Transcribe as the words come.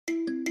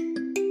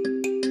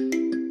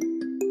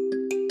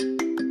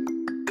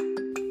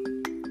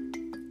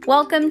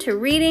Welcome to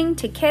Reading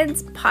to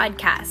Kids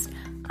podcast.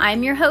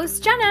 I'm your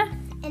host, Jenna.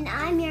 And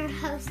I'm your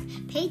host,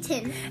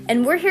 Peyton.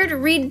 And we're here to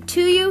read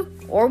to you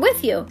or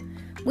with you.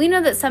 We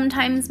know that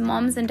sometimes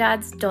moms and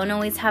dads don't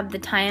always have the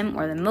time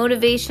or the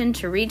motivation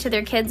to read to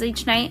their kids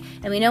each night,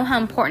 and we know how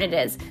important it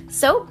is.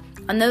 So,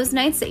 on those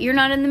nights that you're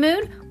not in the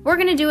mood, we're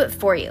going to do it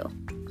for you.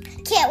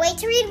 Can't wait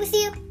to read with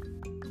you.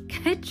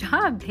 Good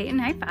job, Peyton.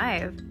 High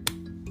five.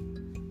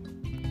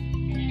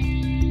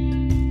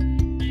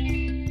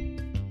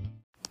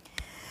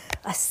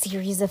 A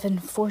series of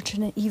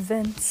unfortunate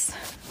events.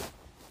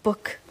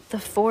 Book the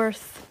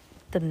 4th,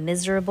 The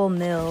Miserable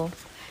Mill,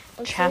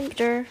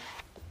 Chapter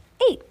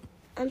 8.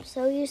 I'm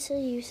so used to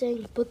you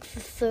saying book the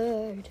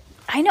 3rd.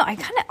 I know, I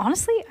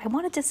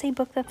wanted to say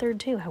book the 3rd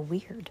too. How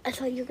weird. I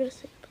thought you were going to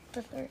say book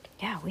the 3rd.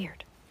 Yeah,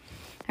 weird.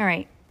 All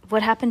right,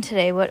 what happened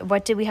today?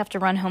 What did we have to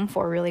run home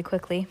for really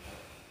quickly?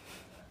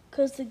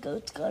 Because the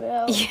goats got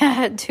out.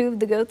 Yeah, 2 of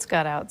the goats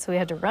got out, so we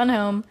had to run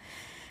home,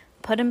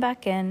 put them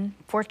back in.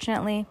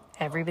 Fortunately,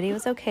 everybody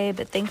was okay,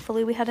 but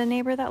thankfully we had a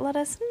neighbor that let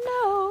us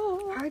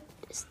know.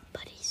 Is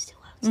Buddy still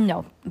outside?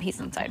 No, he's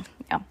inside.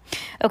 Yeah.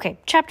 Okay,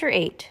 Chapter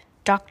 8,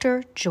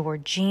 Dr.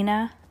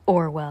 Georgina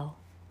Orwell.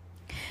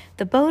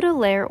 The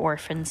Baudelaire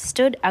orphans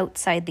stood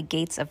outside the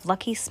gates of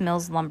Lucky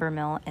Smill's lumber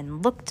mill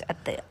and looked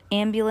at the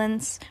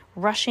ambulance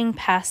rushing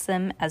past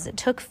them as it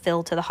took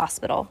Phil to the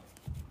hospital.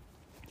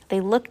 They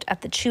looked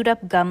at the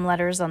chewed-up gum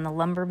letters on the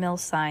lumber mill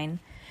sign,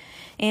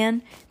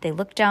 and they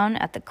looked down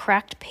at the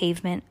cracked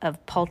pavement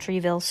of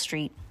Poultryville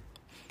Street.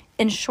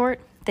 In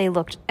short, they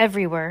looked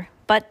everywhere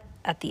but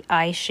at the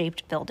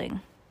eye-shaped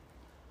building.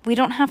 "We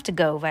don't have to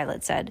go,"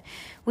 Violet said.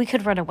 "We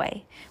could run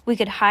away. We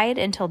could hide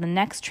until the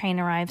next train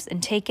arrives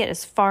and take it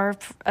as far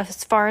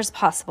as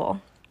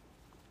possible.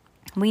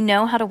 We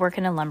know how to work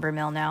in a lumber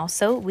mill now,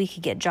 so we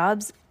could get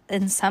jobs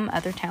in some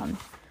other town."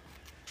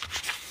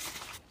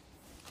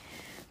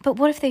 "But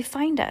what if they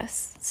find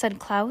us?" said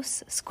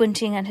Klaus,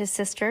 squinting at his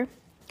sister.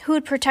 "Who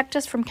would protect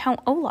us from Count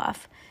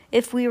Olaf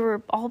if we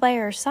were all by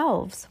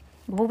ourselves?"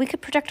 "Well, we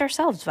could protect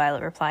ourselves,"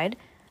 Violet replied.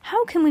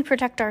 "How can we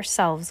protect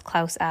ourselves?"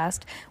 Klaus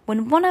asked,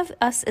 "when one of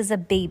us is a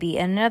baby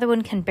and another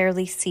one can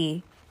barely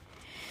see?"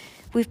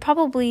 We've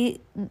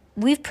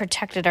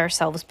protected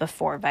ourselves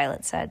before,"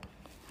 Violet said.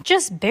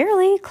 "Just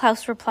barely,"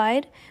 Klaus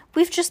replied.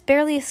 "We've just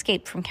barely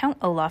escaped from Count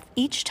Olaf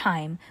each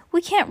time.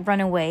 We can't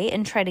run away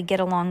and try to get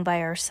along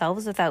by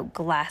ourselves without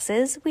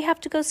glasses. We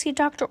have to go see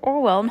Dr.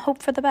 Orwell and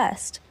hope for the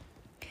best."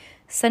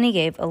 Sunny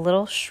gave a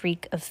little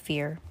shriek of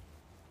fear.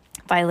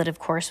 Violet, of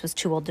course, was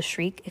too old to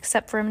shriek,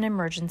 except for in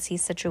emergency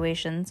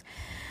situations.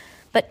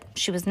 But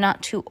she was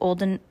not too old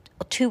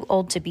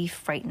to be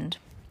frightened.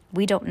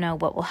 "We don't know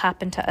what will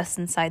happen to us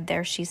inside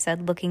there," she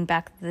said, looking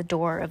back at the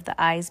door of the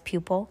eye's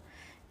pupil.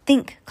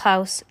 "Think,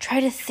 Klaus.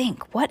 Try to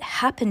think. What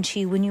happened to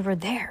you when you were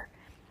there?"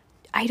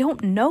 "I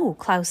don't know,"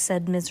 Klaus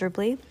said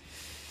miserably.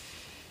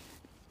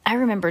 "I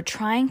remember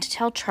trying to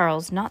tell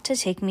Charles not to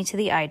take me to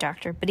the eye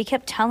doctor, but he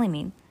kept telling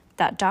me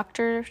that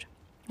doctors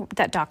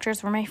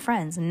were my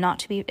friends and not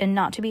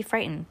to be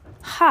frightened."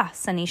 "Ha!"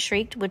 Sunny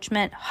shrieked, which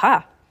meant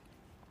ha.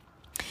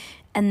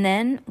 "And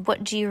then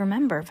what do you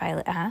remember?"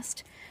 Violet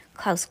asked.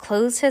 Klaus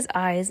closed his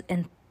eyes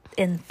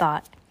in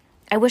thought.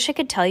 "I wish I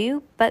could tell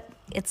you, but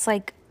it's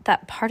like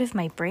that part of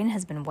my brain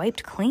has been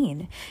wiped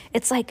clean.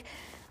 It's like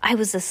I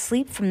was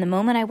asleep from the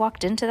moment I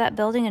walked into that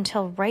building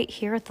until right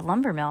here at the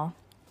lumber mill."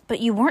 "But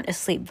you weren't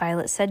asleep,"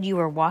 Violet said. "You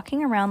were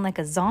walking around like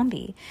a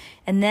zombie,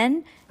 and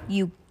then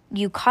you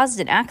caused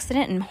an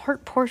accident and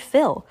hurt poor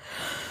Phil."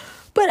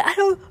 "But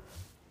I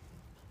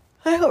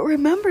don't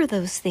remember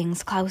those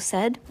things," Klaus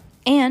said.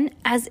 "And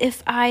as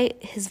if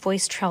his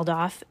voice trailed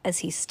off as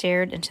he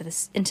stared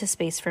into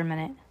space for a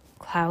minute.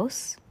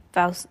 "Klaus?"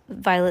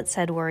 Violet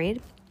said,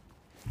 worried.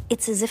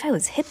 "It's as if I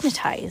was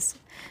hypnotized,"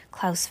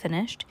 Klaus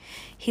finished.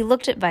 He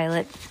looked at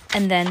Violet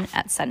and then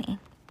at Sunny,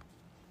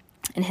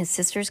 and his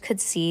sisters could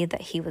see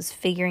that he was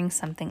figuring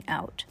something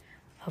out.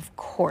 Of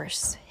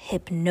course,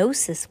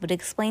 hypnosis would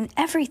explain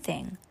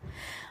everything.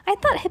 "I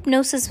thought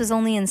hypnosis was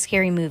only in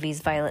scary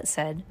movies," Violet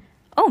said.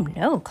 "Oh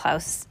no,"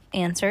 Klaus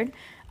answered.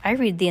 "I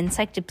read the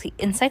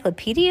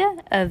Encyclopedia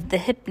of the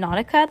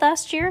Hypnotica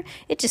last year.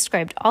 It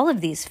described all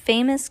of these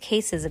famous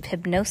cases of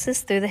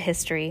hypnosis through the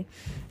history.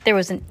 There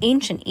was an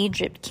ancient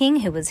Egypt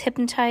king who was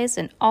hypnotized,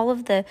 and all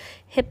of the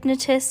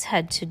hypnotists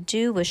had to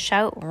do was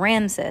shout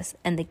Ramses,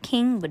 and the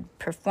king would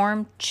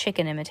perform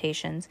chicken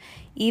imitations,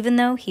 even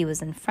though he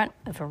was in front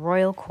of a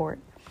royal court."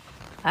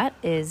 "That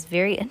is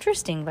very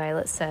interesting,"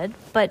 Violet said.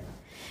 "But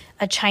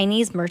a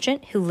Chinese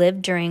merchant who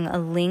lived during the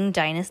Ling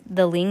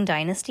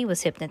Dynasty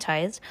was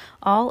hypnotized.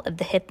 All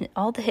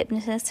the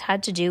hypnotists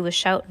had to do was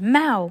shout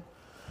Mao,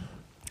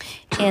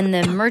 and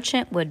the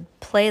merchant would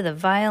play the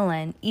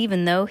violin,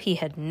 even though he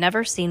had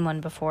never seen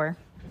one before."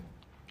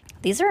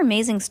 "These are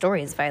amazing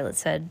stories," Violet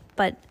said.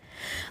 "But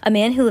a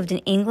man who lived in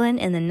England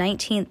in the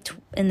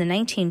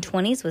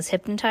 1920s was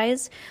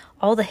hypnotized.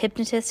 All the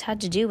hypnotists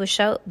had to do was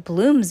shout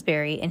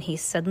Bloomsbury, and he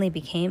suddenly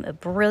became a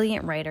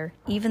brilliant writer,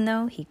 even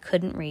though he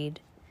couldn't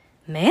read."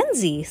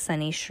 Manzi,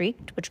 Sunny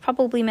shrieked, which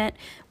probably meant,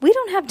 we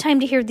don't have time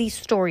to hear these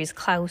stories,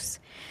 Klaus.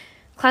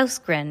 Klaus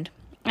grinned.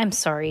 I'm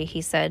sorry,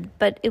 he said,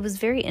 but it was a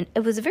very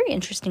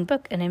interesting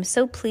book, and I'm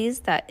so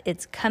pleased that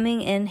it's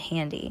coming in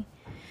handy.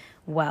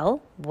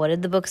 Well, what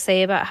did the book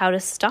say about how to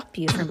stop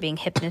you from being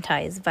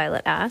hypnotized?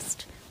 Violet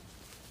asked.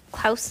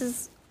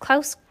 Klaus's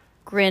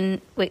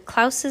grin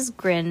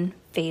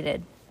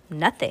faded.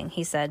 Nothing,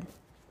 he said.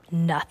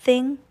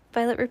 Nothing?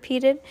 Violet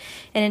repeated.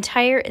 An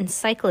entire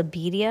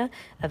encyclopedia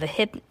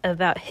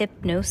about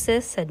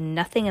hypnosis said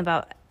nothing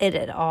about it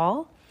at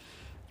all?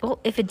 Well,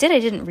 if it did, I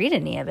didn't read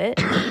any of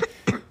it.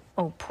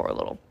 Oh, poor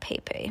little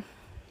Pepe.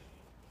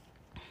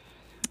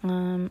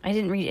 I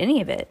didn't read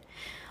any of it.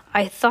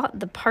 I thought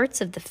the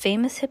parts of the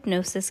famous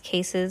hypnosis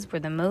cases were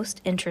the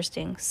most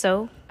interesting,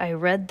 so I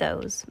read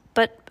those.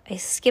 But I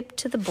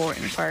skipped the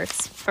boring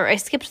parts.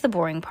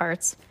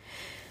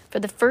 For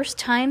the first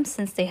time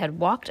since they had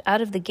walked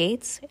out of the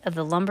gates of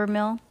the lumber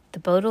mill, the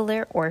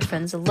Baudelaire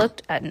orphans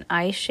looked at an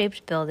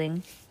eye-shaped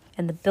building,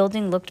 and the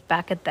building looked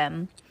back at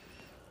them.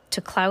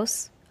 To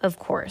Klaus, of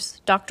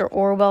course, Dr.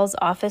 Orwell's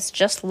office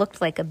just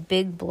looked like a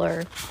big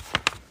blur.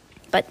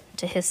 But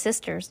to his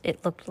sisters,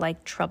 it looked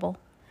like trouble.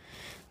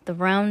 The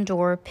round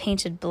door,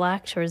 painted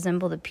black to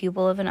resemble the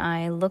pupil of an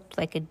eye, looked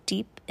like a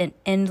deep and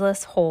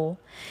endless hole,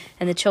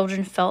 and the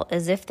children felt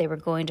as if they were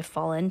going to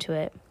fall into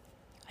it.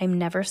 I'm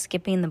never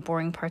skipping the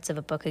boring parts of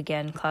a book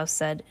again, Klaus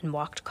said, and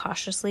walked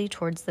cautiously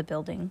towards the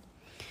building.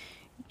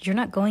 You're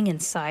not going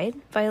inside?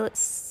 Violet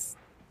said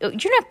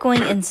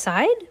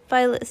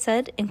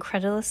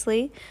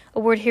incredulously, a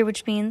word here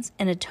which means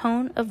in a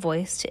tone of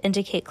voice to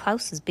indicate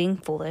Klaus is being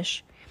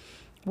foolish.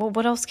 Well,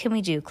 what else can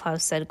we do?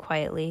 Klaus said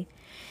quietly.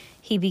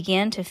 He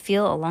began to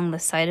feel along the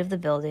side of the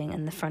building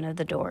and the front of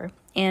the door.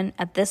 And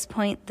at this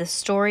point, the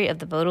story of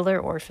the Baudelaire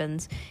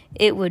orphans,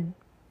 I would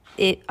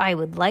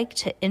like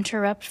to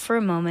interrupt for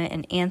a moment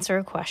and answer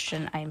a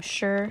question I am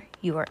sure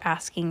you are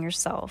asking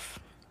yourself.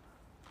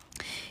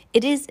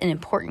 It is an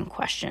important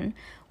question,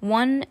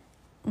 one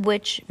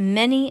which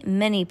many,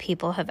 many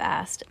people have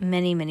asked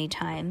many, many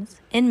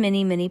times, in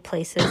many, many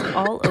places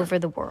all over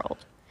the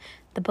world.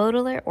 The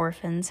Baudelaire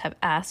orphans have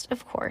asked,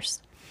 of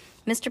course.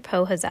 Mr.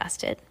 Poe has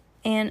asked it,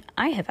 and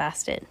I have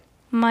asked it.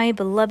 My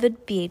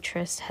beloved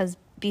Beatrice has,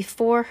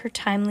 before her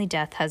timely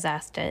death, has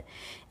asked it,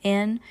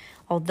 and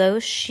although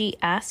she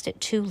asked it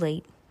too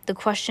late, the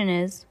question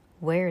is,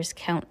 where is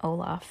Count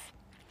Olaf?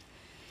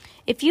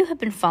 If you have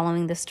been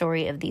following the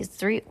story of these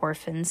three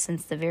orphans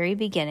since the very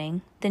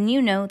beginning, then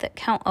you know that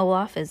Count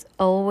Olaf is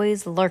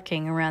always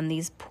lurking around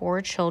these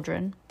poor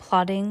children,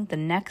 plotting the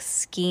next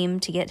scheme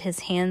to get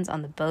his hands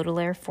on the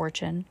Baudelaire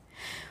fortune.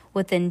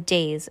 Within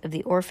days of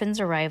the orphans'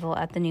 arrival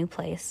at a new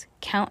place,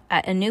 Count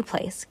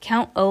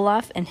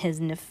Olaf and his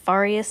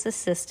nefarious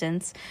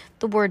assistants,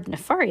 the word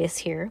nefarious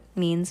here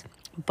means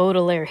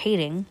Baudelaire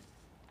hating,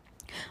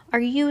 are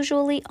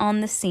usually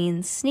on the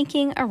scene,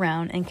 sneaking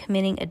around and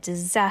committing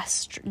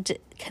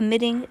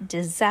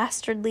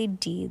dastardly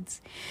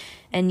deeds.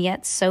 And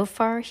yet, so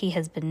far, he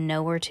has been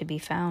nowhere to be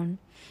found.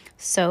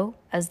 So,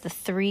 as the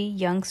three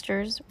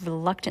youngsters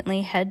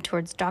reluctantly head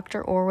towards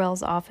Dr.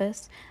 Orwell's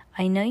office,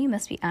 I know you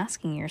must be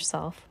asking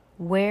yourself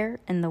where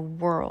in the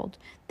world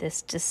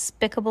this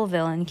despicable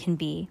villain can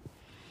be.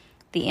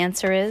 The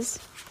answer is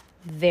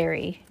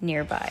very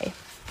nearby.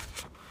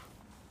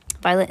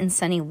 Violet and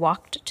Sunny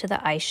walked to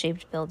the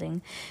eye-shaped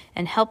building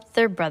and helped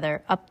their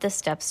brother up the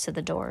steps to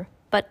the door.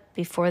 But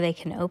before they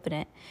can open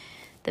it,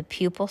 the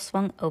pupil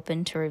swung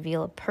open to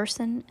reveal a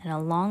person in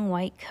a long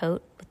white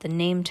coat with the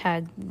name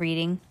tag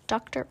reading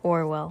Dr.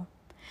 Orwell.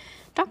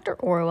 Dr.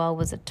 Orwell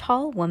was a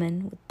tall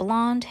woman with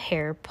blonde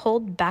hair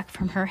pulled back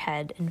from her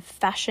head and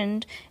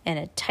fashioned in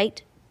a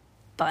tight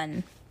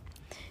bun.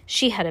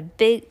 She had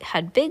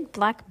big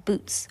black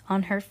boots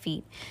on her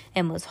feet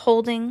and was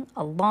holding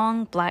a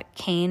long black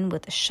cane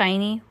with a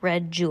shiny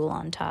red jewel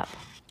on top.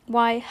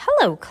 Why,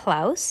 hello,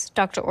 Klaus,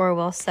 Dr.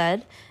 Orwell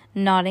said,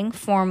 nodding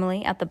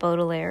formally at the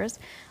Baudelaires.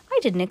 I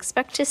didn't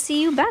expect to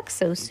see you back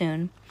so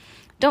soon.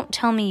 Don't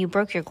tell me you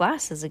broke your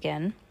glasses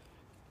again.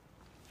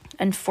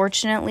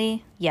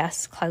 Unfortunately,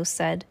 yes, Klaus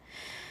said.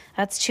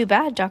 That's too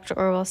bad, Dr.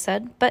 Orwell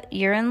said, but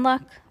you're in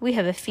luck. We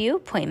have a few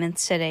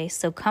appointments today,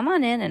 so come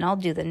on in and I'll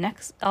do the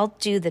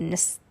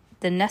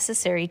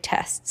necessary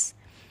tests.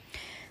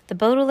 The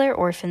Baudelaire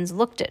orphans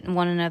looked at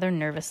one another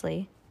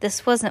nervously.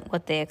 This wasn't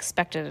what they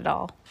expected at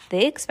all.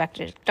 They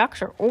expected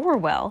Dr.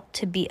 Orwell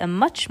to be a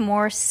much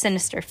more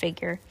sinister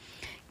figure,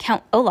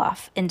 Count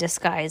Olaf in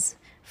disguise,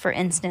 for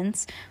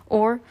instance,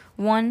 or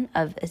one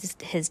of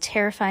his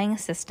terrifying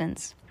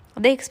assistants.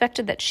 They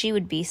expected that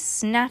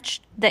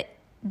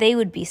they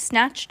would be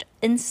snatched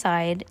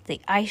inside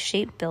the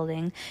eye-shaped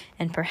building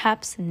and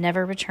perhaps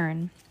never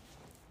return.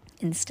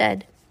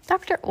 Instead,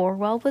 Dr.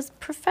 Orwell was a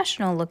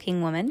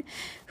professional-looking woman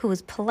who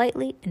was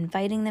politely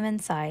inviting them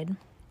inside.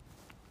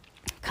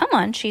 Come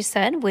on, she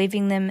said,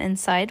 waving them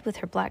inside with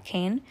her black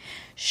cane.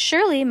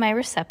 Surely my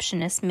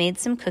receptionist made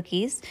some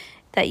cookies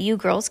that you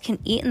girls can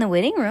eat in the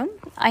waiting room.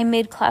 I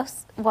made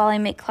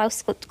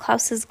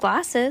Klaus's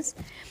glasses.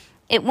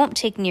 It won't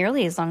take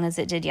nearly as long as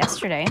it did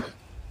yesterday.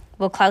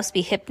 Will Klaus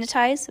be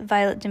hypnotized?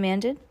 Violet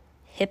demanded.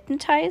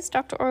 Hypnotized?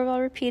 Dr. Orwell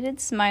repeated,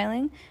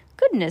 smiling.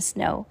 Goodness,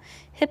 no.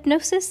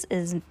 Hypnosis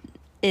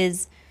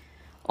is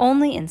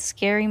only in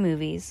scary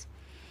movies.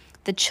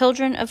 The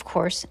children, of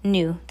course,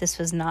 knew this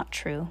was not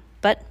true,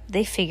 but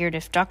they figured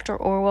if Dr.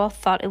 Orwell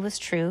thought it was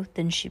true,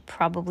 then she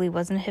probably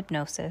wasn't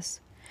hypnosis.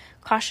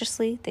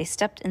 Cautiously, they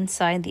stepped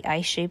inside the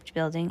eye-shaped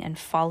building and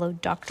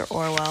followed Dr.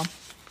 Orwell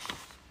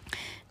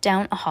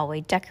down a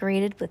hallway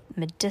decorated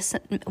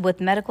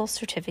with medical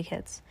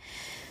certificates.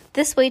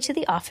 This way to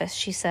the office,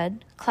 she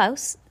said.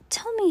 Klaus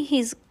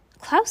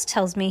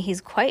tells me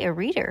he's quite a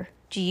reader.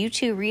 Do you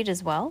two read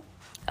as well?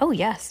 Oh,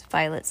 yes,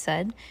 Violet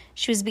said.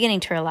 She was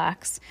beginning to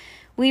relax.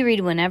 We read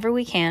whenever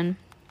we can.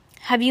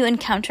 Have you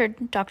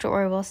encountered, Dr.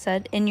 Orwell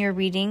said, in your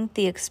reading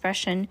the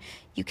expression,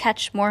 you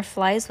catch more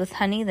flies with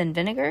honey than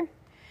vinegar?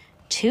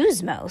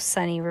 Tuzmo,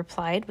 Sunny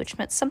replied, which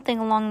meant something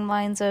along the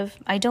lines of,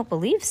 I don't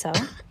believe so.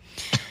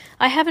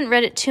 I haven't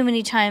read too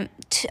many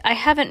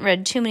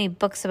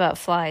books about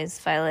flies,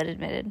 Violet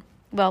admitted.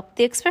 Well,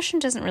 the expression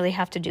doesn't really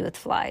have to do with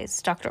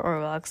flies, Dr.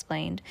 Orwell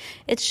explained.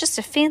 It's just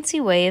a fancy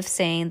way of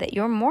saying that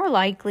you're more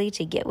likely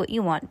to get what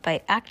you want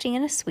by acting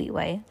in a sweet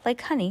way, like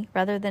honey,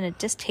 rather than a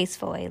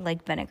distasteful way,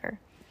 like vinegar.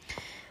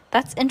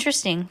 That's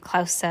interesting,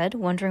 Klaus said,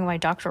 wondering why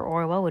Dr.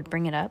 Orwell would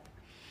bring it up.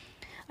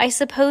 I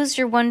suppose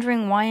you're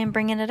wondering why I'm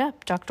bringing it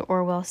up, Dr.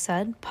 Orwell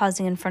said,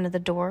 pausing in front of the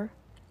door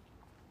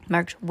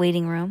marked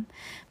waiting room.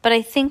 But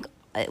I think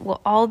it will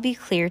all be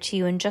clear to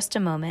you in just a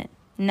moment.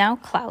 Now,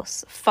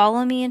 Klaus,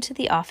 follow me into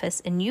the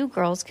office, and you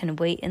girls can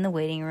wait in the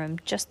waiting room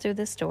just through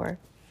this door.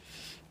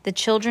 The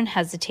children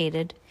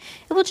hesitated.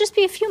 It will just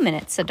be a few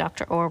minutes, said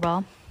Dr.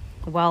 Orwell.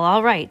 Well,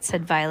 all right,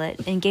 said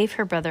Violet, and gave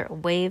her brother a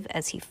wave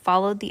as he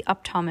followed the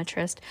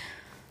optometrist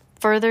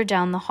further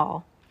down the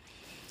hall.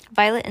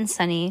 Violet and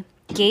Sunny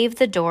gave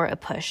the door a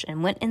push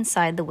and went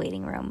inside the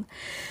waiting room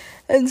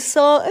and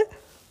saw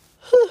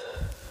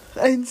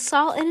in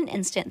an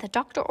instant that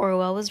Dr.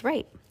 Orwell was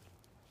right.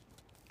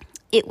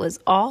 It was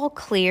all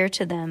clear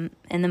to them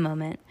in the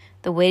moment.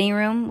 The waiting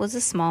room was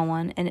a small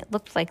one, and it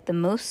looked like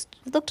most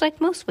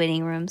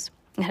waiting rooms.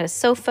 It had a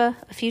sofa,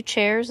 a few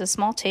chairs, a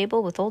small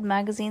table with old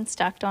magazines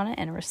stacked on it,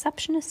 and a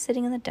receptionist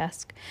sitting in the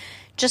desk,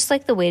 just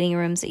like the waiting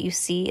rooms that you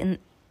see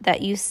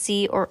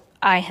or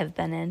I have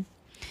been in.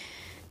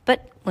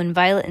 But when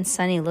Violet and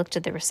Sunny looked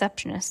at the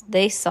receptionist,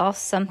 they saw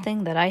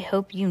something that I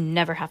hope you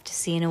never have to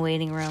see in a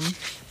waiting room.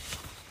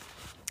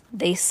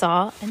 They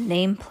saw a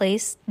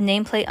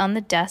nameplate on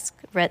the desk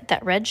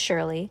that read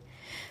Shirley,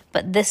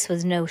 but this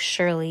was no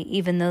Shirley,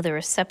 even though the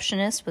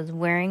receptionist was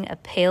wearing a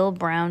pale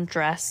brown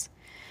dress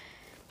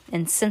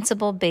and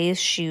sensible beige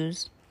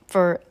shoes,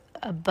 for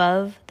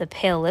above the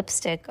pale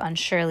lipstick on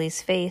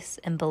Shirley's face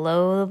and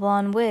below the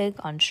blonde wig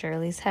on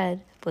Shirley's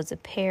head was a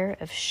pair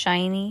of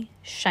shiny,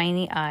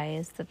 shiny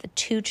eyes that the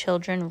two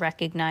children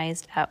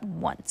recognized at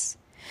once.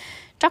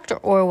 Dr.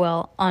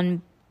 Orwell,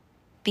 in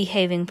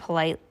behaving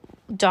politely,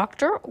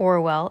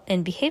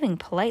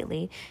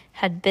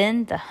 had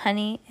been the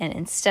honey and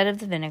instead of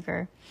the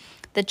vinegar.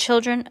 The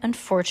children,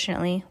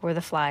 unfortunately, were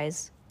the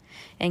flies.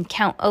 And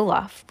Count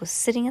Olaf was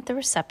sitting at the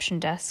reception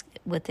desk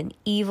with an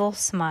evil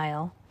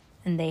smile,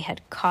 and they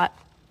had caught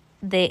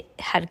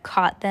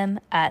them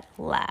at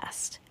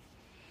last.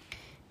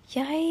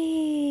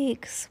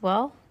 Yikes.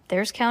 Well,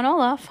 there's Count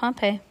Olaf, huh,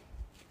 Pay?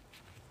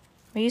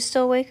 Are you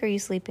still awake or are you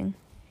sleeping?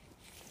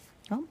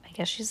 Oh, I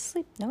guess she's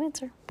asleep. No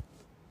answer.